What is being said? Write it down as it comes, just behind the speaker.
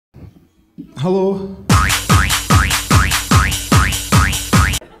Hello.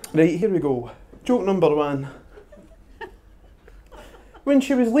 Right, here we go. Joke number one. When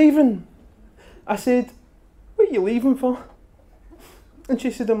she was leaving, I said, "What are you leaving for?" And she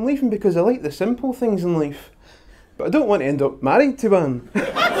said, "I'm leaving because I like the simple things in life, but I don't want to end up married to one."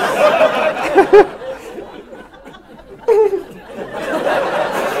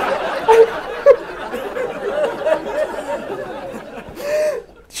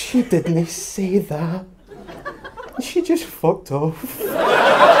 She didn't say that. She just fucked off.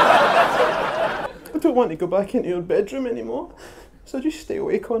 I don't want to go back into her bedroom anymore, so I just stay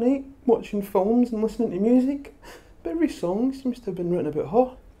awake all night, watching films and listening to music. But every song seems to have been written about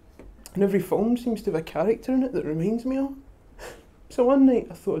her, and every film seems to have a character in it that reminds me of her. So one night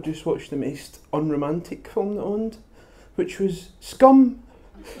I thought I'd just watch the most unromantic film that I owned, which was Scum.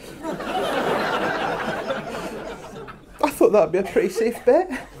 I thought that'd be a pretty safe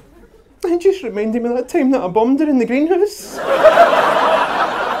bet. It just reminded me of that time that I bombed her in the greenhouse.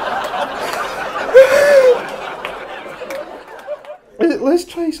 Let's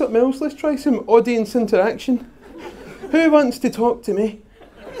try something else. Let's try some audience interaction. Who wants to talk to me?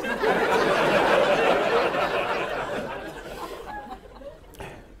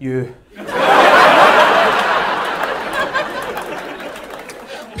 You.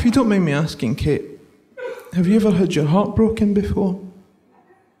 If you don't mind me asking, Kate, have you ever had your heart broken before?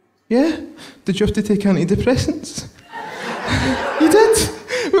 Yeah? Did you have to take antidepressants? You did?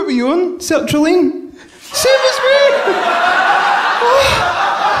 What were you on? Sertraline? Same as me!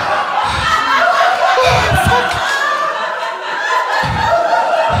 Oh, fuck.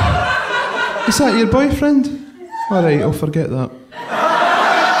 Is that your boyfriend? Alright, I'll forget that.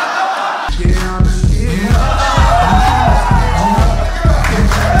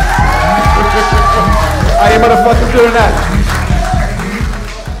 Are you motherfuckers doing that?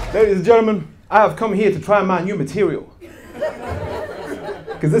 Ladies and gentlemen, I have come here to try my new material.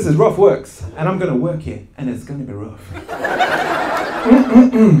 Because this is rough works, and I'm gonna work here, and it's gonna be rough.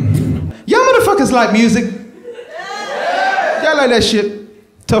 Y'all motherfuckers like music? Y'all like that shit?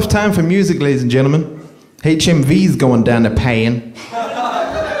 Tough time for music, ladies and gentlemen. HMV's going down the pan.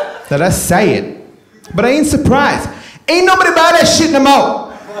 Now let's say it. But I ain't surprised. Ain't nobody buy that shit no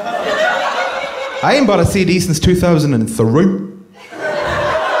more. I ain't bought a CD since 2003.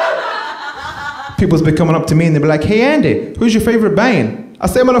 People's been coming up to me and they'll be like, "Hey Andy, who's your favorite band?" I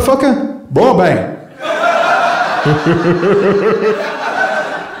say, "Motherfucker, boy band."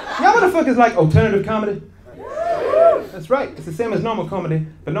 Y'all motherfuckers like alternative comedy? That's right, it's the same as normal comedy,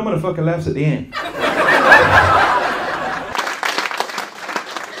 but no motherfucker laughs at the end.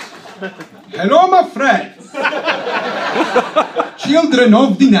 Hello, my friends. Children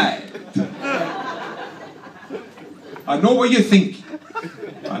of the night. I know what you're thinking.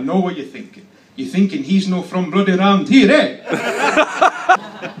 I know what you're thinking. You're thinking he's no from bloody round here, eh?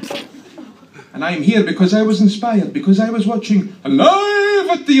 And I'm here because I was inspired, because I was watching Live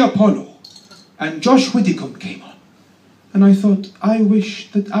at the Apollo, and Josh Widdicombe came on. And I thought, I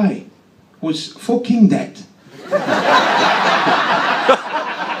wish that I was fucking dead.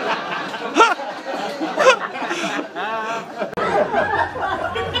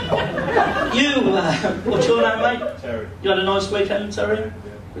 What's your name, mate? Terry. You had a nice weekend, Terry?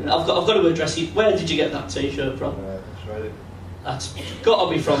 I've got to address you. Where did you get that t-shirt from? Australia. That's got to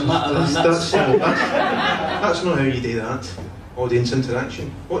be from that alone. That's not how you do that. Audience interaction.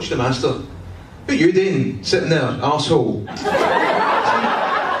 Watch the master. What are you doing? Sitting there, arsehole.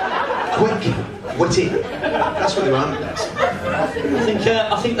 Quick, witty. That's what they want. I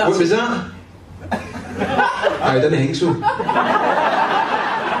think that's... What was that? I didn't think so.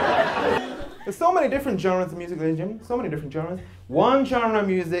 There's so many different genres of music, ladies and gentlemen. So many different genres. One genre of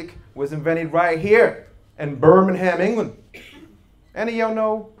music was invented right here in Birmingham, England. Any of y'all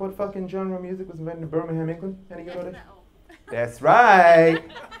know what fucking genre of music was invented in Birmingham, England? Any of y'all know that? That's right.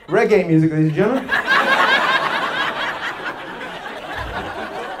 Reggae music, ladies and gentlemen.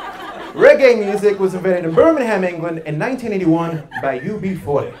 Reggae music was invented in Birmingham, England in 1981 by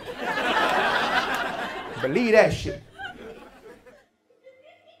UB40. Believe that shit.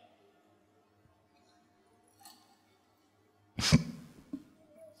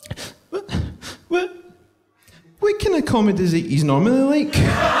 What kind of comedy is it he's normally like?